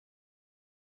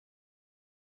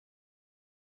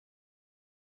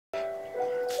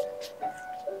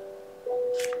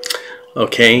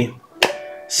Okay,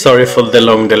 sorry for the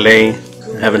long delay.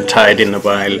 I haven't tied in a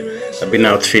while. I've been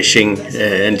out fishing,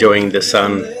 enjoying the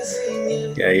sun.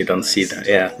 Yeah, you don't see that.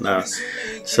 Yeah, no.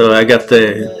 So I got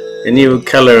a new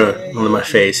color on my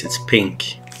face. It's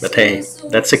pink. But hey,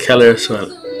 that's a color as well.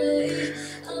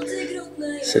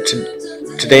 So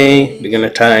today we're gonna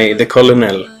tie the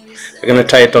colonel. We're gonna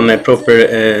tie it on a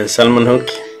proper salmon hook.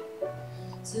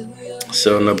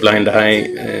 So no blind eye.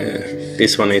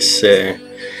 This one is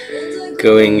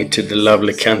going to the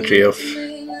lovely country of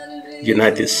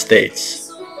United States.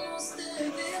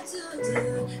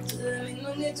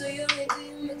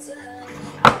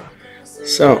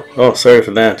 So, oh, sorry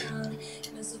for that.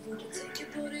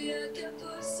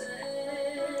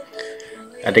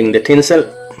 Adding the tinsel.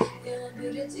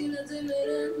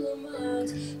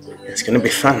 It's gonna be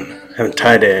fun. I haven't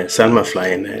tied a salmon fly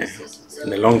in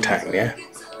a long time, yeah.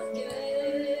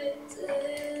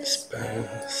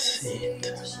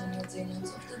 Despacito.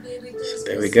 So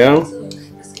there we go.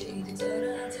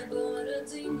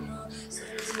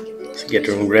 So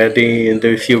getting ready and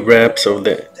do a few wraps of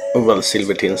the oval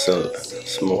silver tinsel,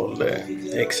 small,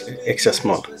 extra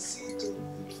small.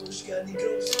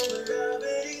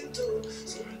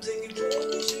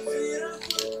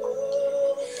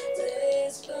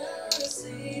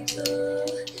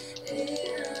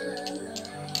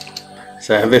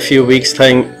 So I have a few weeks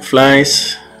tying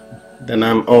flies, then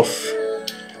I'm off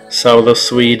south of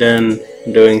Sweden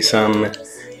doing some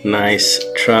nice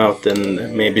trout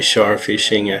and maybe char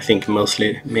fishing. I think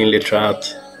mainly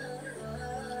trout.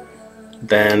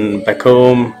 Then back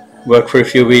home, work for a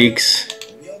few weeks,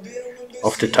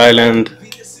 off to Thailand.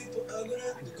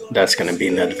 That's gonna be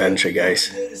an adventure,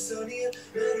 guys.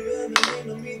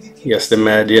 Just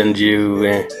imagine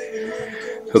you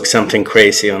hook something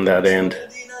crazy on that end.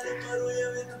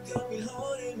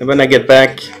 And when I get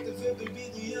back,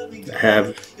 I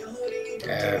have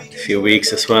a few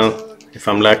weeks as well, if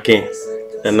I'm lucky.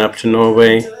 Then up to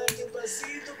Norway,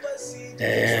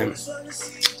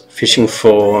 fishing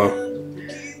for,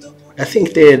 I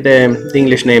think the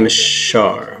English name is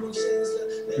char.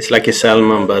 It's like a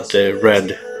salmon but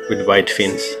red with white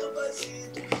fins.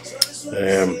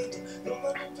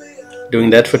 Doing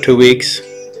that for 2 weeks.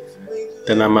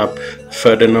 Then I'm up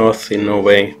further north in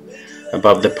Norway,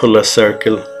 above the polar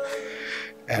circle,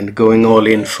 and going all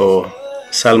in for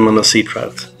salmon or sea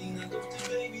trout.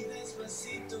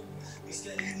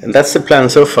 And that's the plan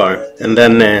so far. And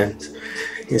then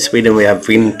in Sweden we have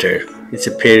winter. It's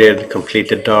a period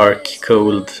completely dark,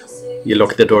 cold. You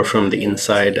lock the door from the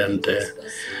inside and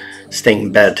stay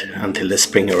in bed until the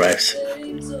spring arrives.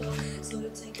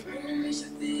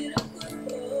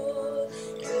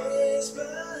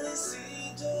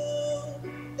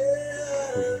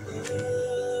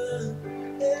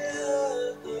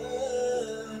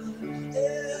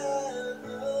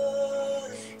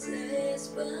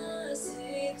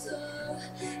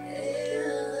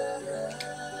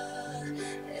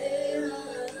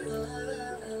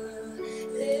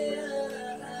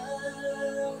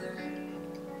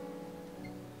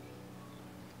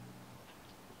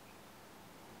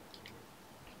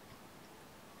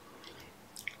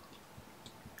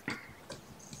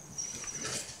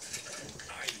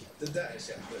 Det där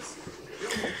kändes.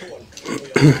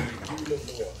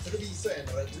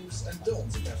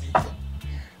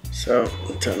 Jag So,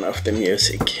 turn off the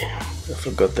music. I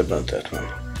forgot about that one.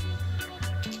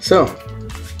 So,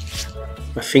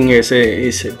 my fingers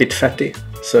is a bit fatty,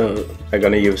 so I'm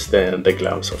gonna use the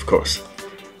gloves, of course.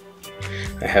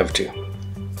 I have to.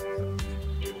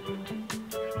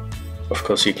 Of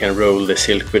course, you can roll the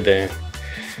silk with the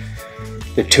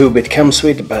tube it comes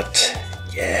with, but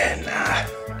yeah,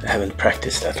 nah, I haven't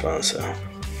practiced that one, so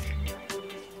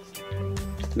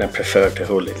I prefer to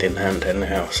hold it in hand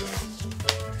anyhow. So.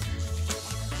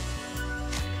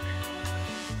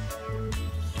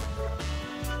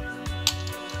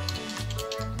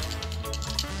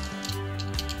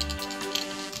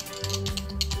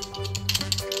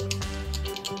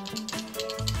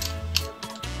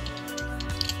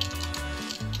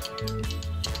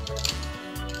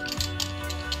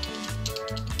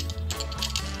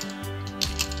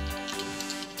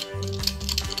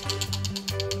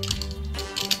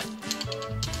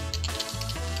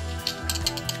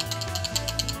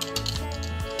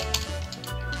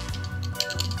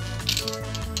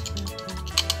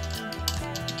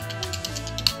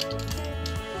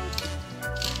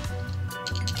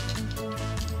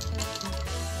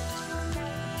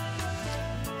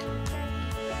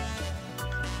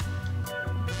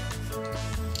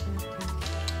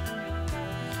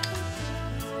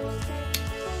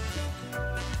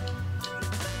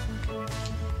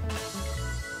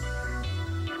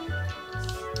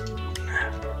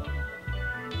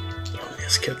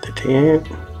 Just cut it here.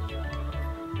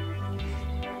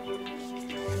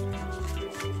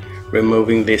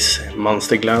 Removing this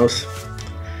monster gloves.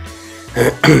 So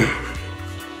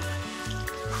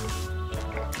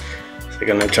I'm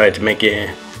gonna try to make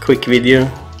a quick video.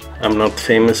 I'm not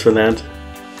famous for that.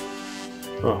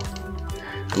 Oh,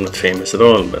 I'm not famous at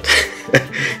all, but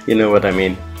you know what I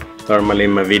mean. Normally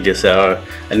my videos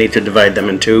I need to divide them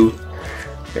in two,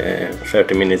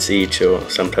 30 minutes each or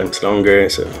sometimes longer,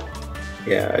 so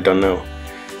yeah, I don't know.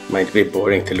 Might be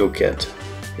boring to look at.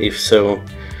 If so,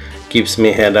 gives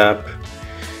me heads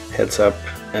up,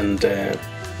 and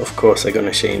of course I'm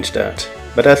gonna change that.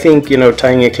 But I think, you know,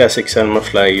 tying a classic salmon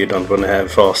fly, you don't want to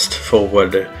have fast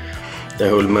forward the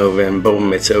whole move, and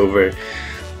boom, it's over.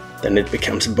 Then it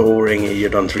becomes boring and you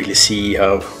don't really see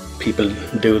how people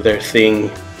do their thing.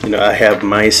 You know, I have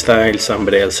my style,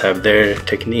 somebody else have their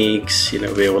techniques, you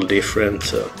know, we're all different,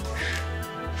 so.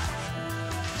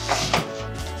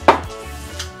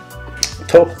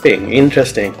 Topping,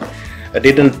 interesting. I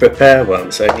didn't prepare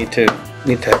one, so I need to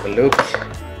have a look.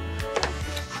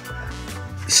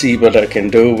 See what I can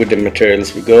do with the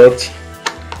materials we got.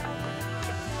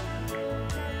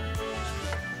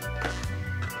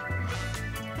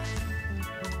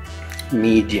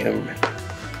 Medium,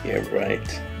 yeah,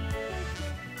 right.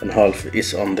 And half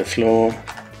is on the floor.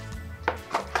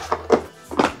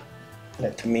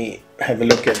 Let me have a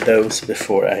look at those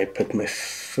before I put my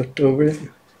foot over it.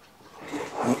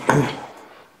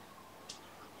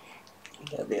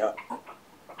 There we are.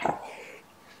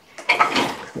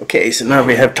 Okay, so now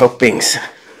we have toppings.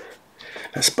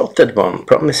 I spotted one,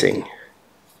 promising.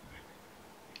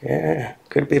 Yeah,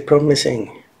 could be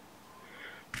promising.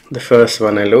 The first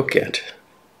one I look at.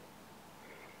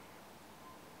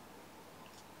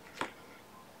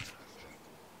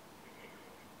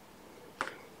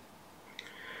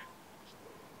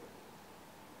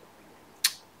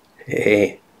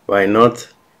 Hey, why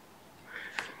not?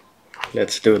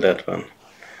 Let's do that one.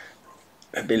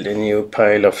 I build a new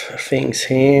pile of things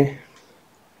here.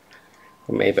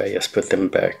 Or maybe I just put them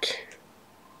back.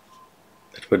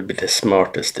 That would be the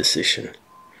smartest decision.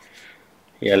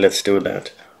 Yeah, let's do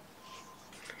that.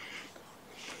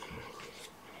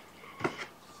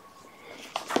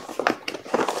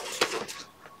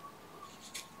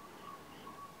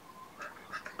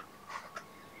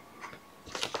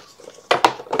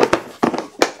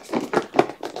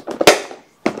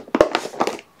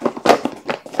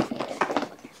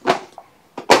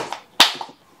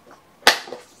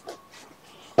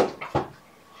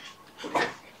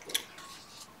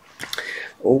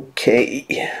 Okay,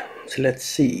 so let's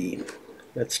see.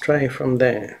 Let's try from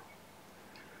there.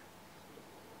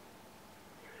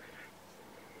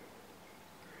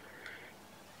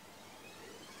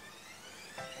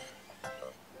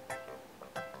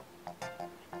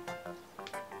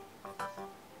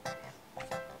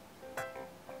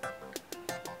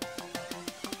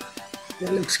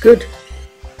 That looks good.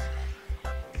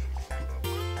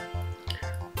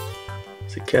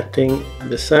 So cutting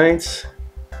the sides.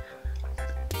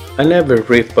 I never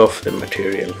rip off the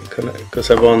material because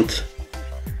I want,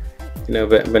 you know,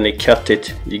 when you cut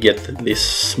it you get these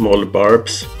small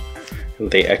barbs and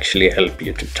they actually help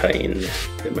you to tie in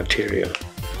the material.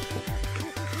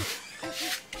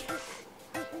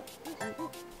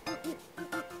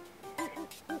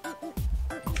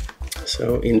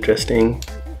 So interesting.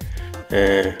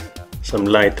 Some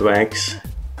light wax.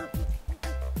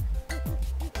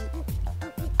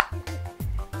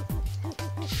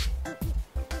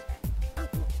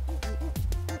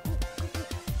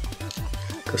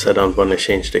 Because I don't want to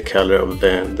change the color of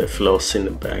the floss in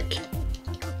the back.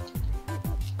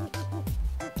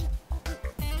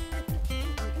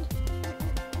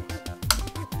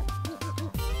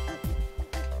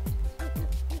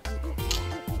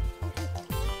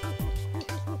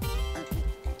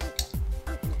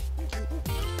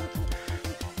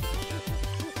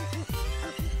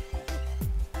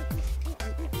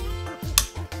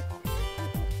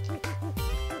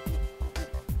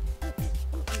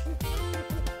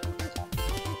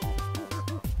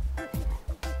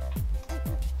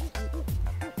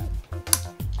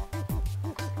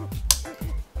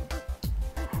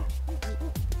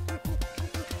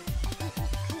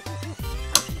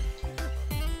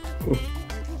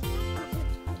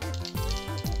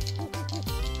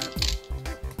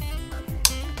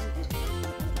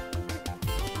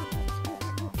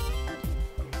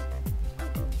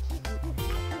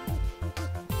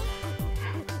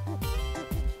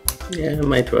 Yeah, it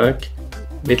might work.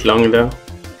 A bit long though.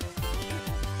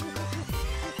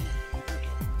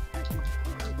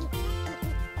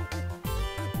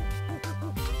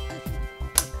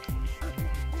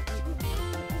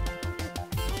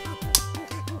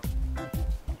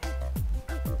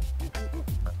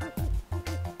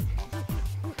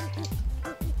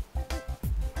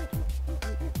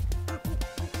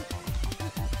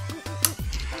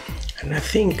 And I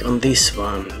think on this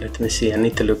one, let me see, I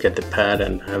need to look at the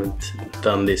pattern. I haven't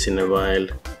done this in a while.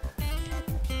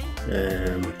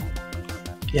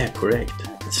 Yeah, correct.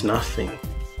 It's nothing.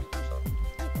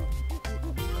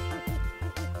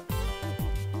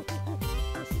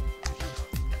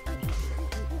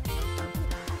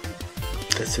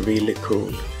 That's really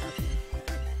cool.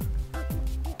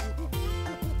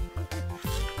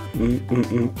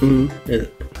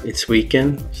 It's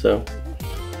weekend, so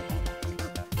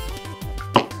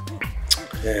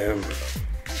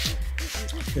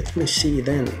let me see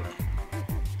then.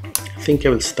 I think I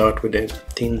will start with the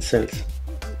tinsels.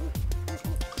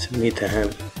 So we need to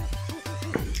have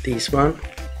this one,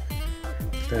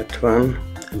 that one,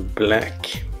 and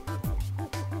black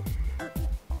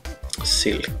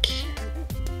silk.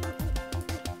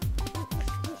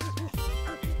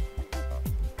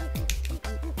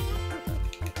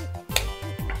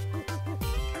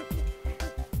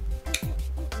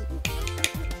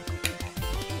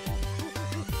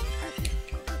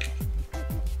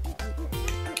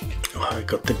 I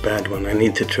got the bad one. I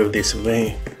need to throw this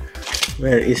away.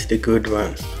 Where is the good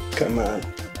one? Come on.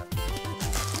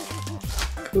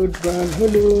 Good one.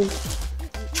 Hello.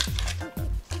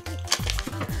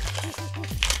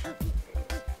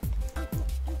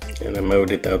 And I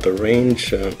mowed it out of range.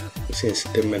 So since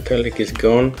the metallic is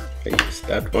gone, I use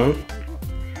that one.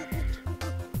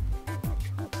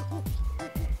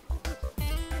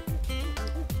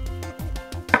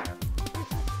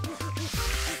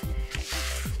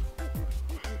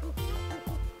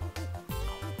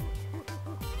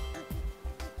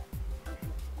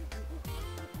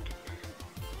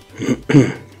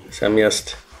 So I'm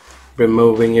just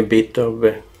removing a bit of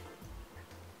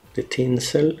the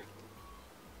tinsel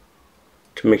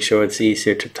to make sure it's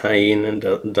easier to tie in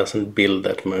and doesn't build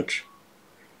that much.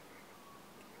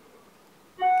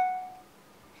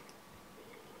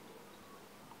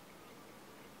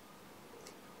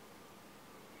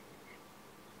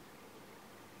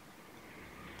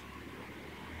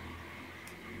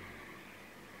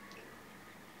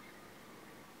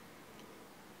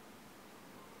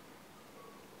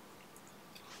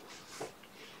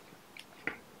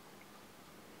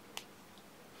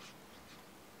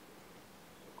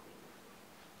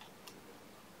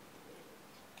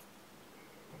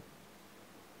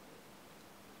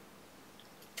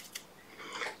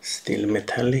 Still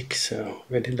metallic, so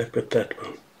where did I put that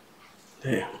one?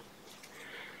 There.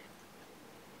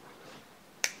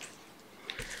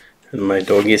 And my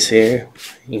dog is here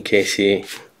in case he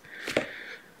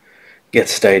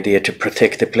gets the idea to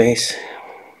protect the place.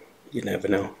 You never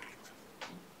know.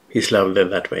 He's lovely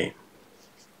that way.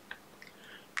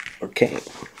 Okay,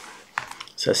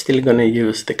 so I'm still gonna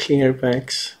use the clear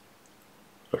wax,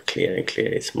 or clear and clear,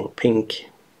 it's more pink.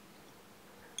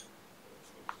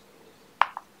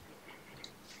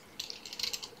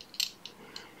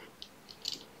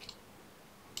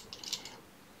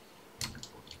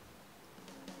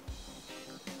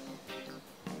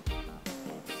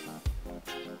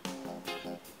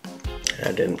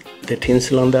 Add the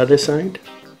tinsel on the other side.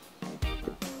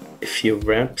 A few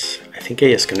wraps. I think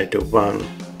I'm just gonna do one,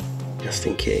 just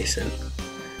in case, and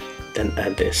then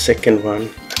add the second one.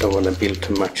 I don't want to build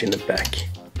too much in the back.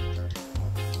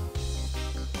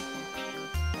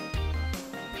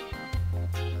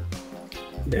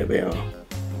 There we are.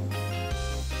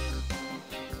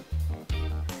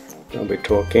 Now we're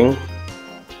talking.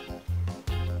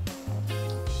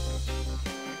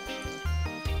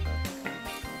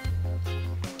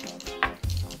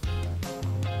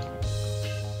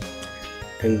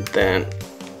 And then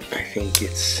I think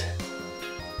it's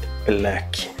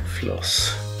black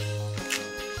floss.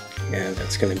 Yeah,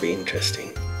 that's gonna be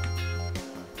interesting.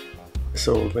 As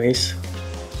always.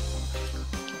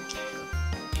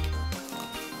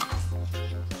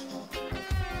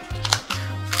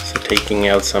 So taking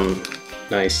out some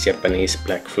nice Japanese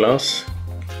black floss.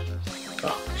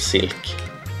 Oh, silk.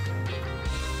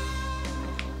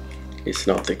 It's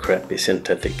not the crappy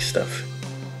synthetic stuff.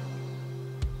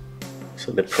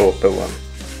 So the proper one.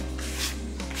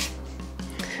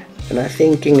 And I'm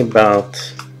thinking about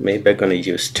maybe I'm gonna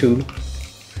use two.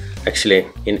 Actually,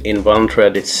 in one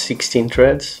thread it's 16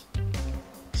 threads.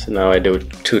 So now I do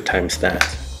 2 times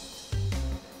that.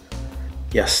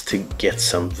 Just to get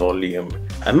some volume.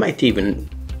 I might even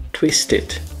twist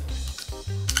it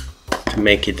to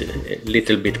make it a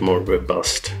little bit more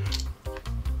robust.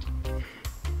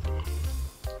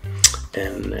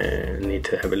 And I need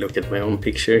to have a look at my own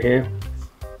picture here.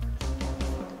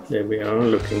 There we are,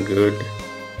 looking good.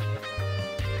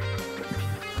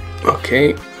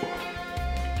 Okay.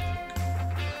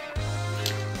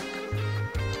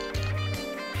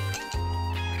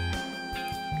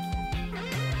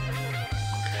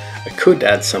 could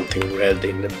add something red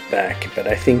in the back, but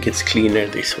I think it's cleaner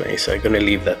this way, so I'm gonna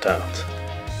leave that out.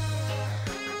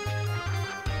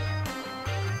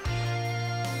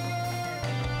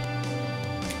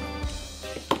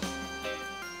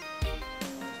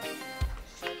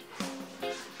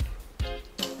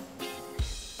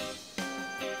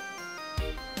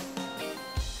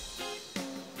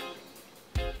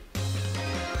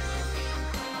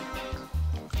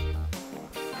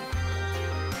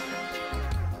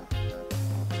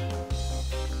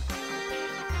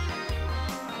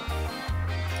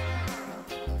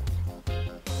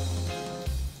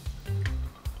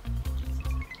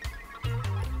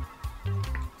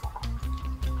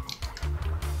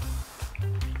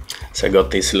 So I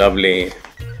got these lovely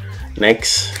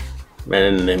necks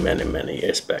many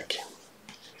years back.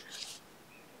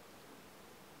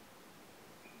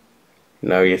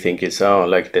 Now you think it's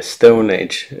like the Stone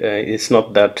Age. It's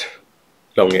not that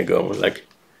long ago, like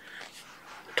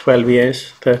 12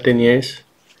 years, 13 years,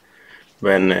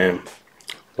 when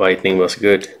whitening was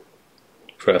good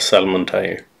for a salmon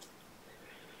tire.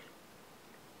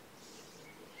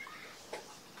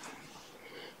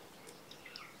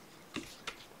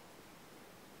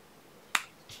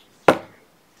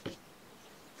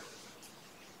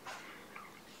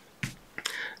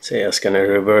 So I'm just gonna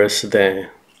reverse the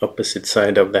opposite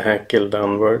side of the hackle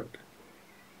downward.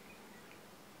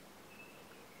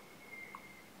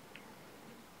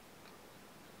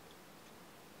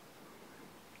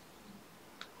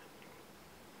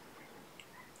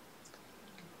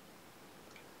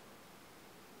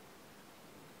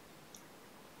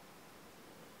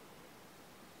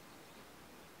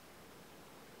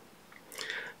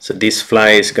 So this fly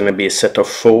is gonna be a set of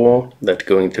 4 that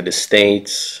going to the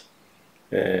States.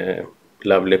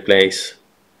 Lovely place,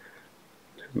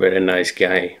 very nice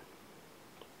guy.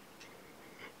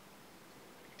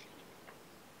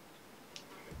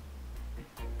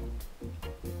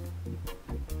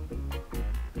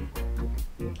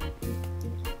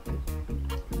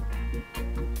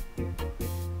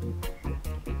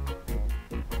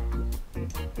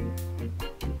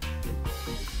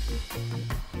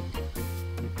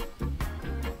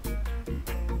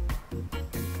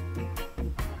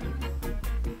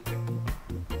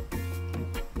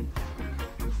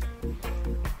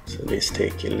 So this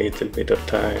take a little bit of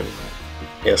time.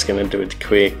 Just gonna do it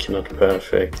quick, not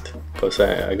perfect, because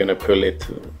I'm gonna pull it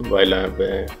while I'm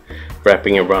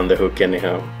wrapping around the hook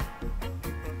anyhow.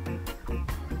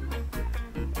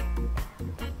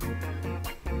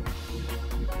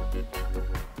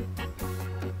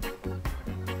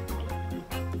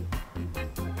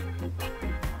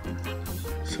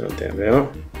 So there we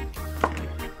are.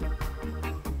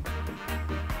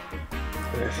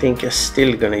 I think I'm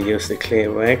still gonna use the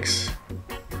clear wax.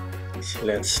 So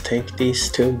let's take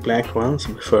these 2 black ones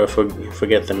before I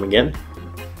forget them again,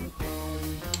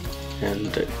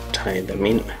 and tie them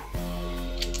in.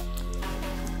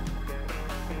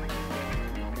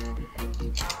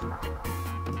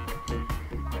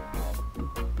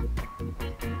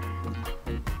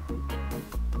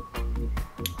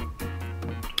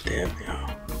 There we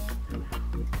are.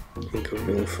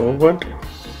 Going forward.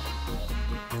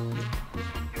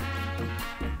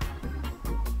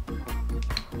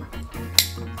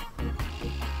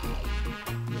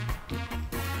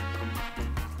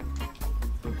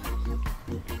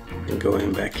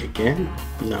 Going back again.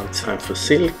 Now it's time for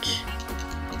silk.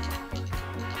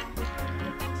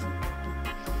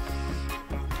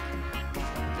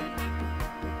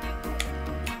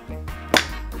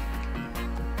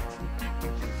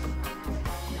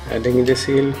 Adding the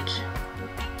silk,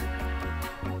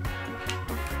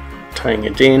 tying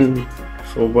it in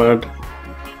forward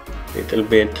a little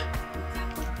bit.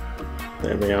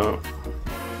 There we are.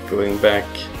 Going back.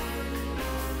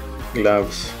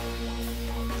 Gloves.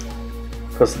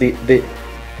 Because the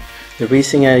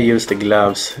reason I use the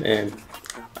gloves,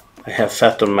 I have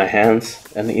fat on my hands,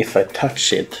 and if I touch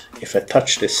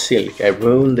the silk, I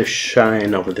ruin the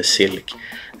shine of the silk,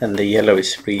 and the yellow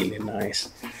is really nice.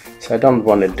 So I don't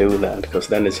want to do that, because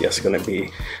then it's just going to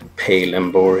be pale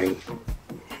and boring.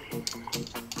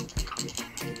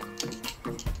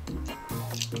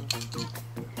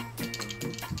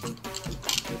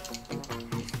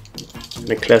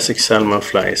 The classic salmon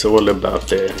fly is all about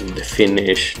the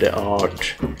finish, the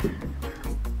art,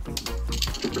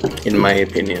 in my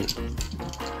opinion.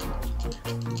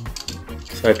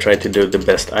 So I try to do the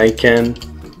best I can.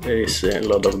 There is a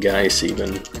lot of guys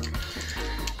even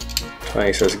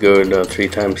twice as good or 3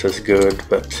 times as good,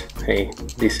 but hey,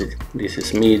 this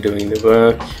is me doing the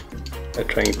work. I'm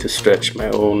trying to stretch my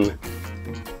own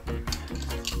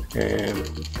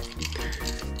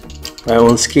my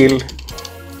own skill.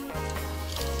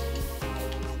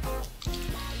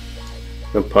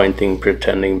 No pointing,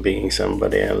 pretending being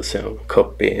somebody else, or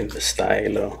copying the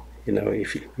style, or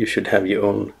if you should have your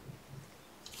own.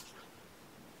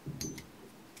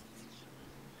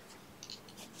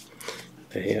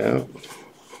 There you go.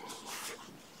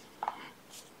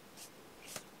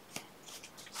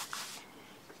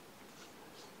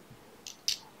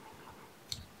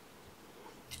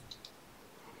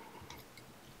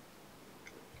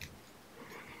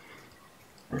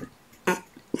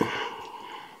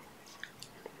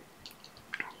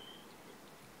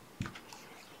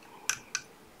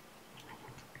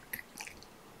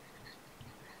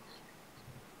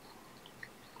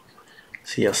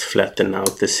 So just flatten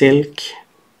out the silk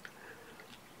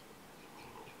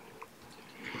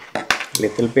a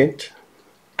little bit,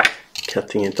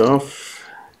 cutting it off.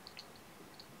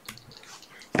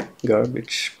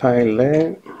 Garbage pile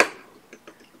there.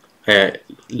 I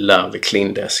love a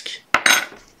clean desk.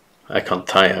 I can't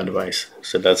tie otherwise,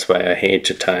 so that's why I hate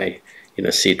to tie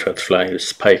sea trout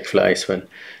flies, pike flies when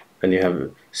you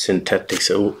have synthetics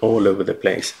all over the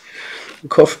place.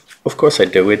 Of course I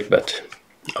do it, but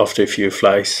after a few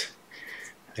flies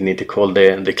I need to call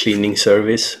the cleaning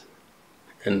service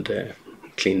and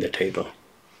clean the table.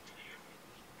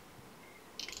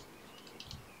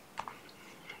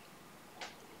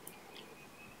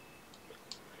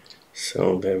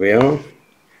 So there we are,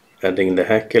 adding the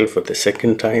hackle for the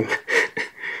second time.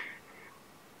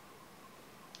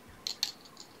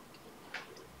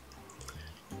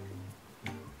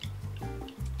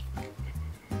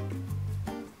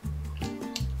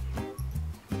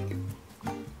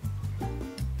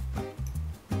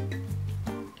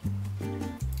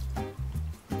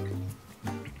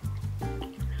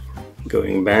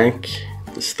 Going back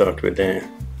to start with the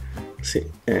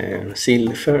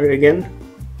seal fur again.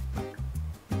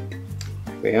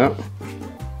 There we are.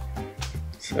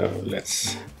 So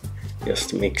let's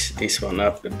just mix this one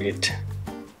up a bit.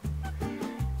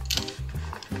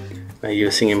 I'm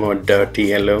using a more dirty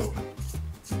yellow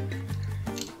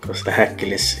because the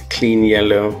hackle is clean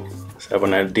yellow, so I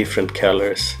want to have different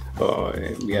colors, or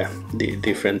the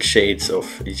different shades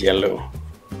of yellow.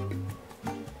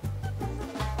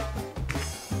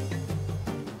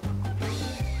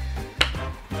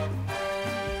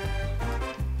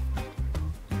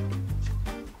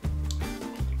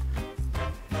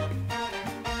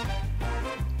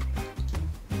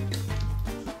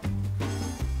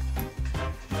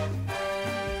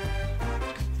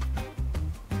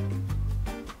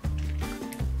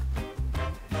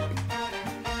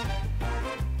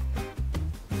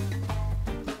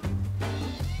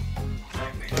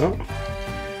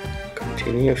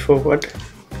 Continue forward.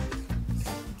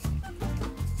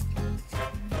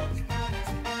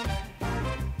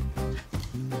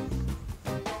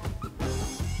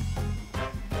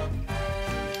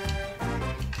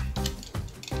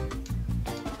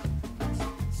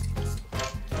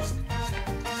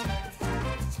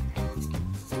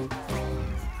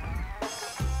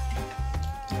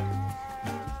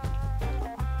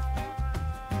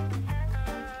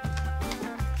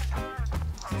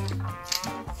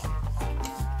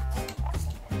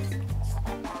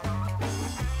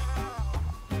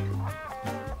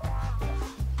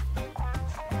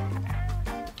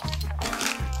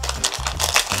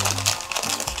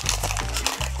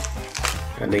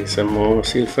 Adding some more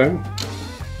silver.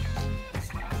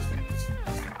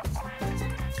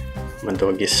 My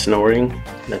dog is snoring,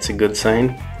 that's a good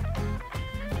sign.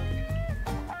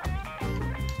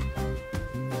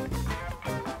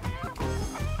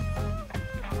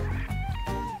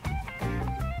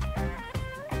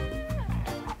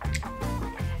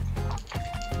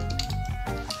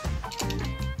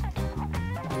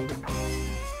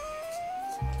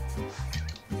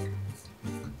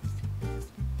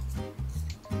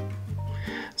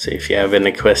 So if you have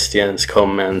any questions,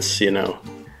 comments,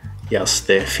 just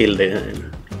fill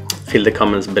the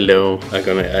comments below.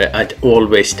 I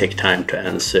always take time to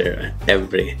answer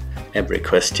every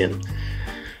question.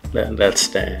 That's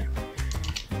the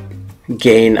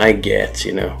gain I get,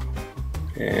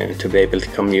 to be able to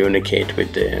communicate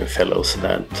with the fellows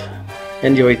that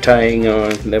enjoy tying,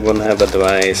 or they want to have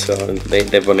advice, or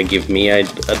they want to give me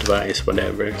advice,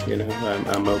 whatever.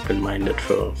 I'm open-minded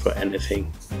for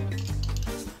anything.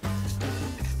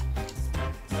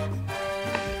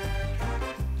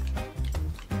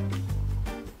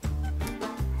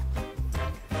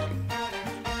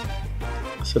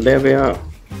 So there we are.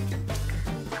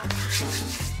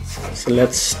 So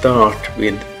let's start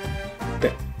with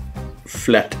the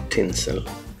flat tinsel,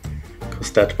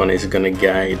 because that one is gonna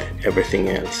guide everything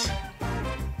else.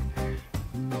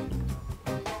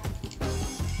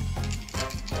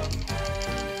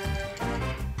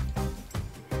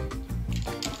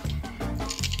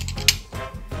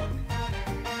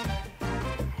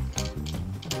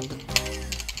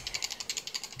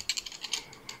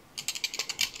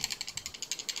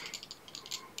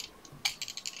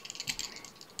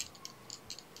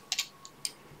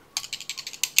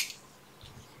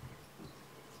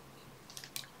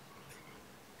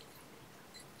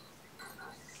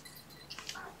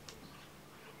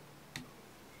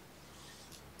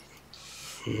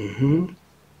 Mm-hmm.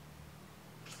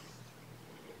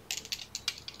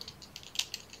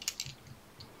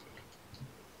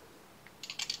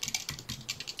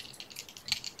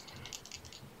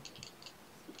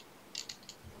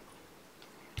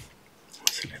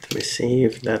 So let me see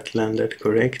if that landed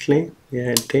correctly.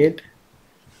 Yeah, it did.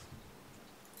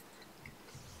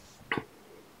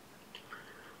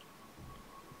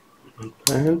 Not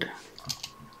bad.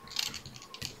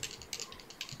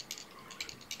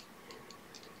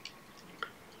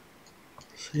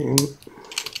 Same.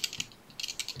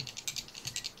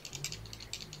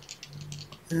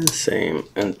 And same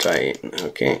and tie in.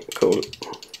 Okay, cool.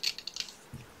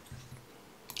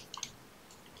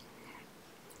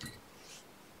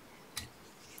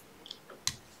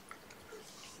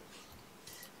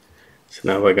 So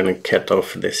now we're going to cut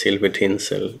off the silver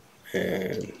tinsel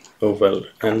oval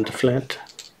and flat.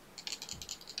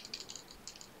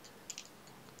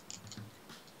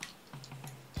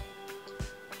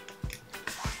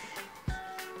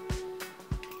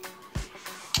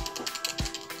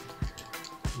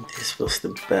 This was the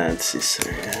bad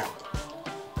scissor, yeah.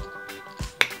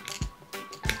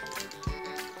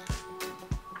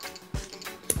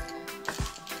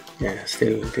 Yeah,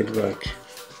 still did work.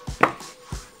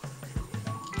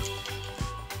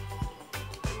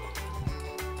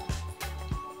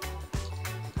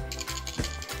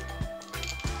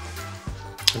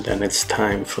 And then it's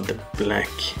time for the black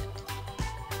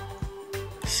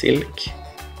silk.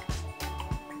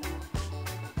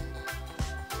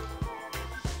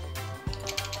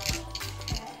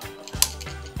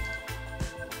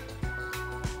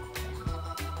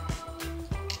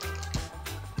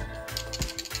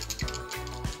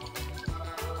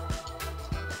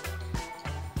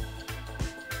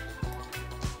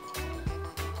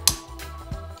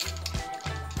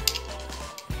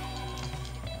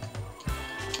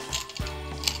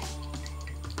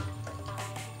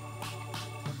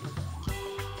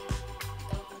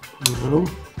 No,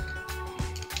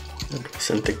 that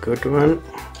wasn't a good one.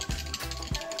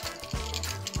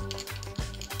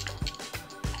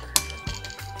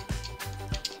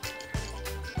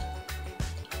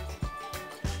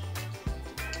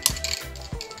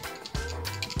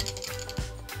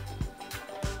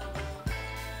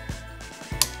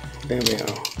 There we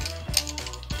are.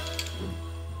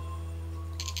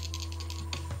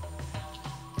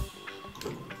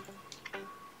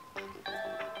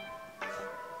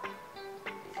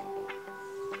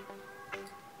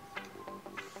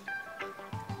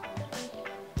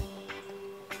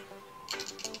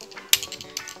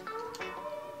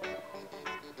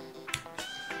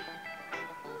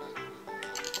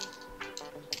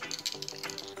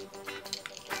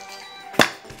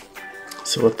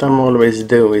 So what I'm always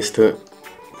do is to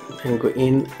then go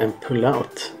in and pull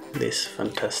out this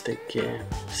fantastic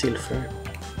silver.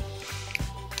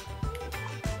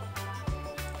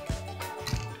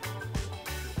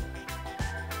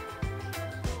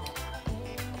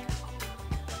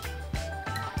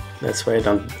 That's why I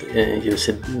don't use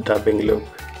a dubbing loop.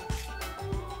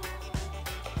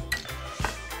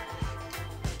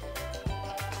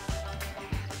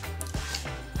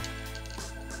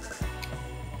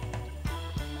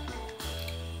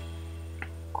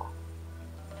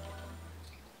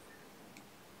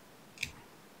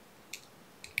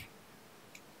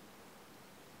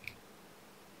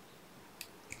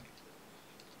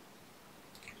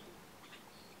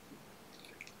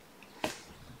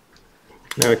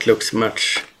 Now it looks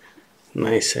much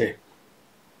nicer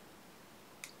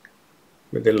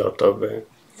with a lot of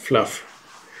fluff.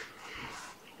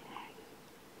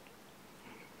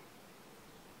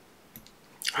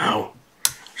 Ow!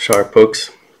 Sharp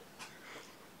hooks.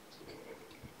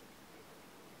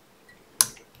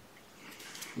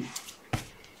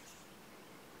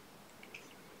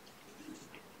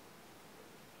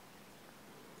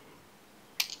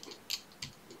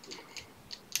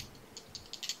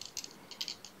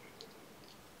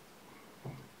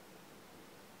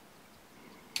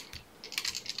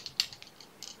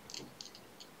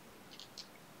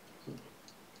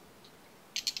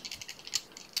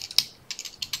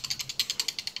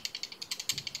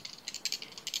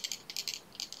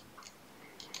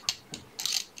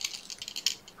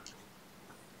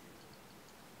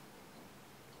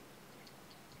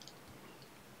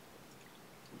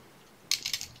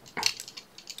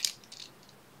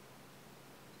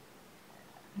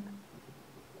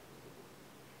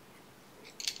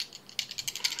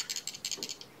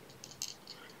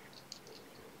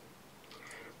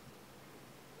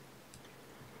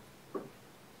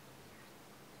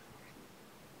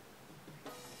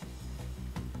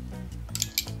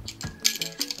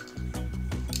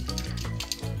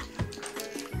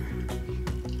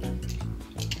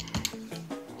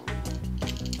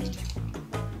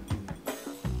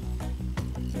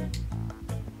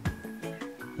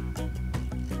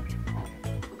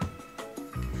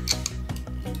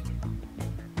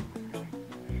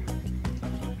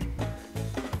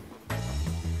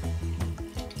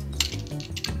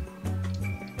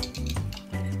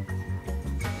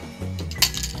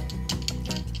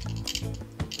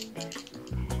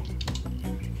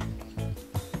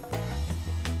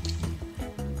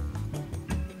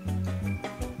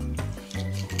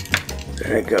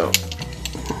 There I go.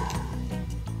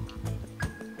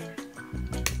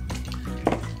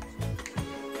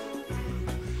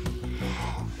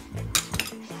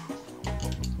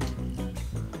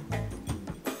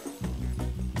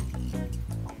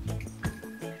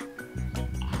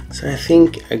 So I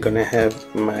think I'm gonna have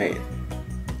my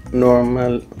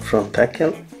normal front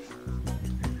tackle,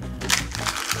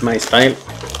 my style.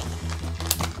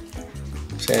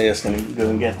 So I'm just gonna go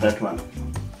and get that one.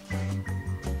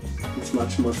 It's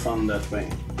much more fun that way.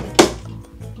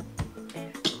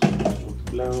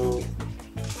 Blow.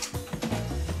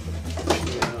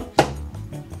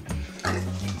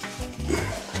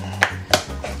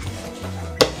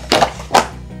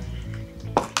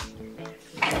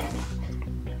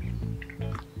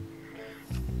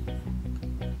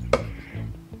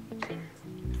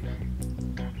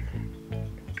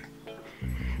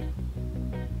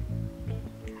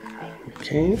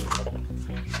 Okay.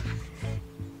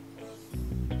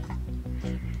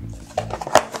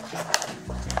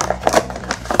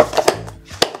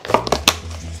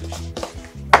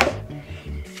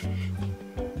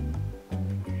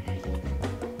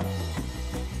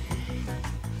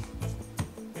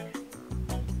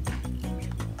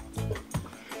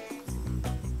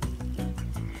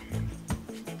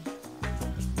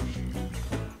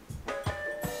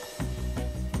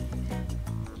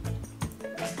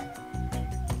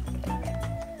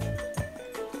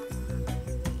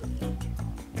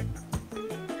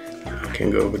 Can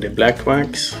go with the black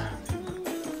wax,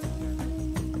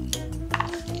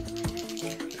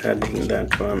 adding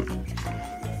that one,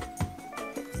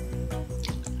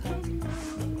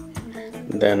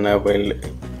 then I will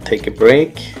take a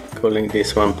break, calling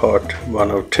this one part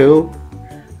 102,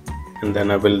 and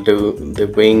then I will do the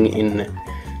wing in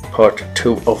part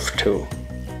 2 of 2,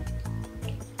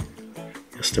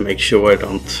 just to make sure I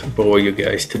don't bore you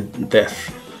guys to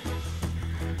death.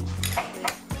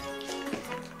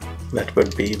 That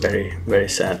would be very, very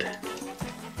sad.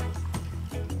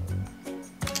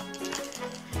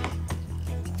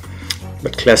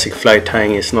 But classic fly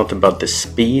tying is not about the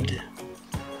speed,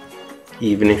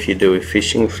 even if you do a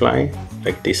fishing fly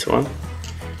like this one.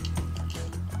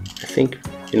 I think,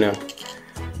 you know,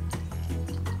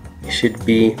 it should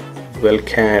be well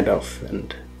cared of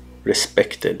and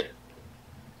respected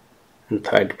and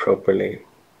tied properly.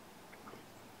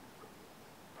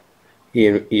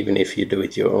 Even if you do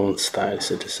it your own style,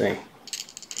 so to say.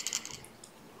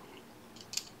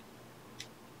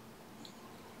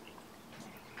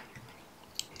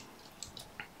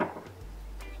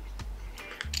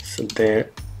 So there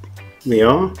we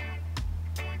are.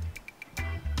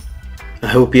 I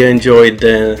hope you enjoyed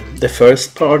the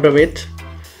first part of it.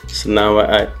 So now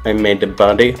I made the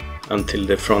body until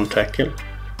the front tackle.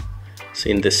 So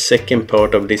in the second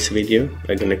part of this video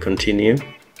I'm gonna continue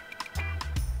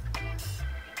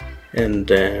and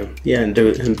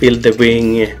build the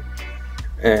wing,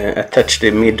 attach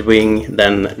the mid wing,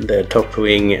 then the top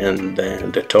wing, and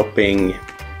the topping,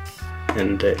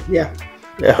 and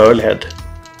the hurl head.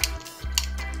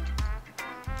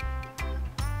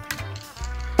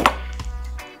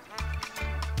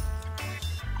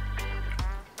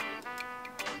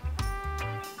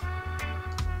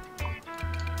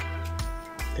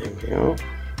 There we go.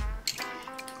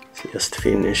 Just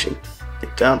finishing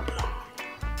it up.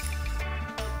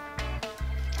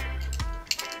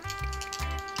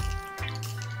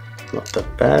 Not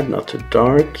that bad, not too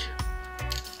dark.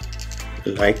 I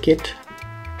like it.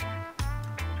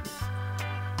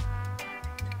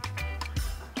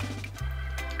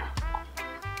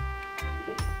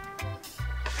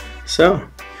 So,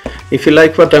 if you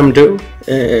like what I'm doing,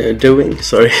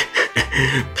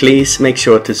 please make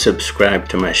sure to subscribe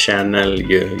to my channel.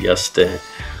 You just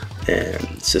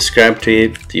subscribe to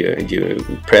it,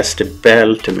 you press the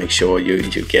bell to make sure you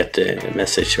get a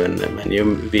message when my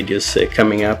new videos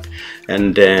coming up,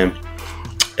 and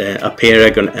up here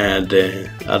I'm gonna add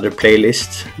other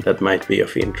playlists that might be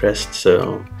of interest.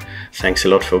 So thanks a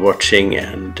lot for watching,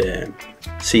 and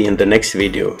see you in the next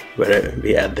video where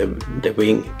we add the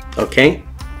wing. Okay,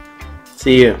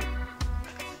 see you.